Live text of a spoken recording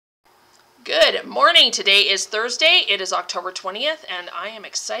Good morning. Today is Thursday. It is October 20th, and I am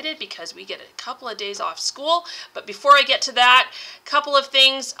excited because we get a couple of days off school. But before I get to that, a couple of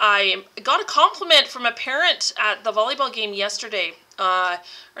things. I got a compliment from a parent at the volleyball game yesterday.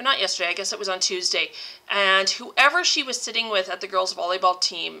 Or not yesterday, I guess it was on Tuesday. And whoever she was sitting with at the girls' volleyball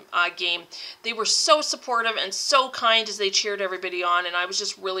team game, they were so supportive and so kind as they cheered everybody on, and I was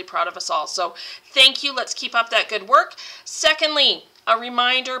just really proud of us all. So thank you. Let's keep up that good work. Secondly, a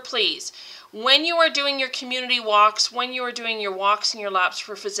reminder, please. When you are doing your community walks, when you are doing your walks and your laps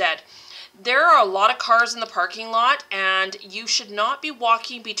for phys ed, there are a lot of cars in the parking lot, and you should not be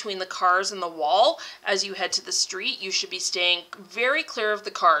walking between the cars and the wall as you head to the street. You should be staying very clear of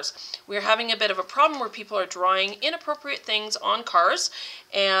the cars. We're having a bit of a problem where people are drawing inappropriate things on cars,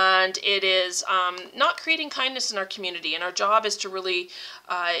 and it is not creating kindness in our community. And our job is to really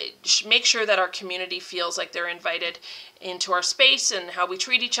make sure that our community feels like they're invited into our space, and how we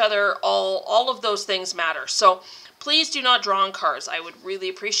treat each other. All of those things matter. So please do not draw on cars. I would really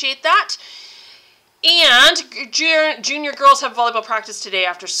appreciate that. And junior girls have volleyball practice today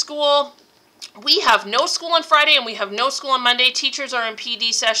after school. We have no school on Friday and we have no school on Monday. Teachers are in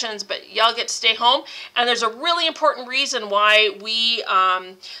PD sessions, but y'all get to stay home. And there's a really important reason why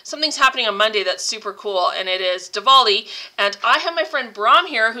something's happening on Monday that's super cool, and it is Diwali. And I have my friend Brahm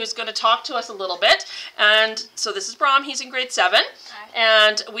here who's going to talk to us a little bit. And so this is Brahm. He's in grade 7. Hi.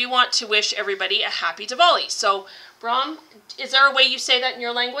 And we want to wish everybody a happy Diwali. So Brahm, is there a way you say that in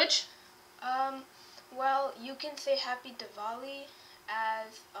your language? Well, you can say happy Diwali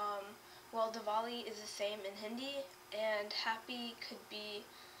as, well, Diwali is the same in Hindi, and happy could be,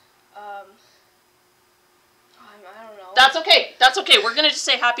 I don't know. That's okay. That's okay. We're going to just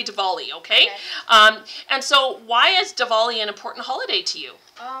say happy Diwali, okay? And so why is Diwali an important holiday to you?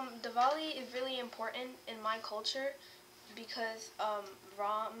 Diwali is really important in my culture because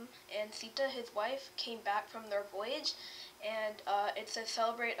Ram and Sita, his wife, came back from their voyage, and it's a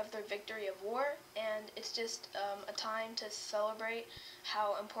celebrate of their victory of war, and it's just a time to celebrate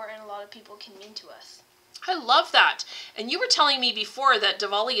how important a lot of people can mean to us. I love that. And you were telling me before that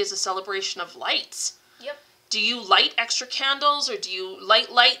Diwali is a celebration of lights. Yep. Do you light extra candles, or do you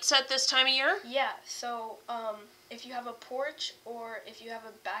light lights at this time of year? Yeah, so if you have a porch or if you have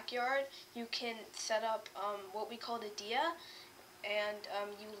a backyard, you can set up what we call the diya, and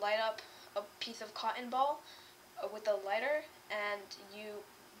you light up a piece of cotton ball with a lighter, and you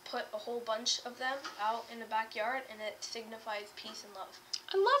put a whole bunch of them out in the backyard, and it signifies peace and love.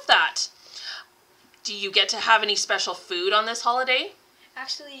 I love that. Do you get to have any special food on this holiday?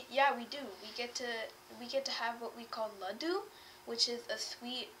 Actually, yeah, we do. We get to have what we call laddu, which is a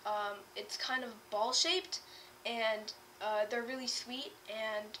sweet. It's kind of ball shaped, and they're really sweet,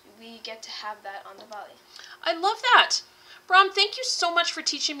 and we get to have that on Diwali. I love that. Brahm, thank you so much for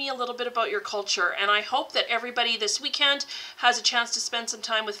teaching me a little bit about your culture, and I hope that everybody this weekend has a chance to spend some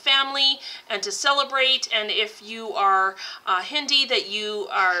time with family and to celebrate, and if you are Hindi, that you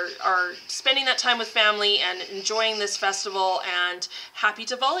are spending that time with family and enjoying this festival, and happy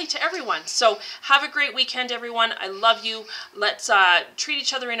Diwali to everyone. So have a great weekend, everyone. I love you. Let's treat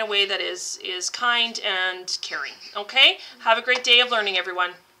each other in a way that is kind and caring, okay? Have a great day of learning,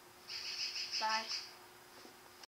 everyone. Bye.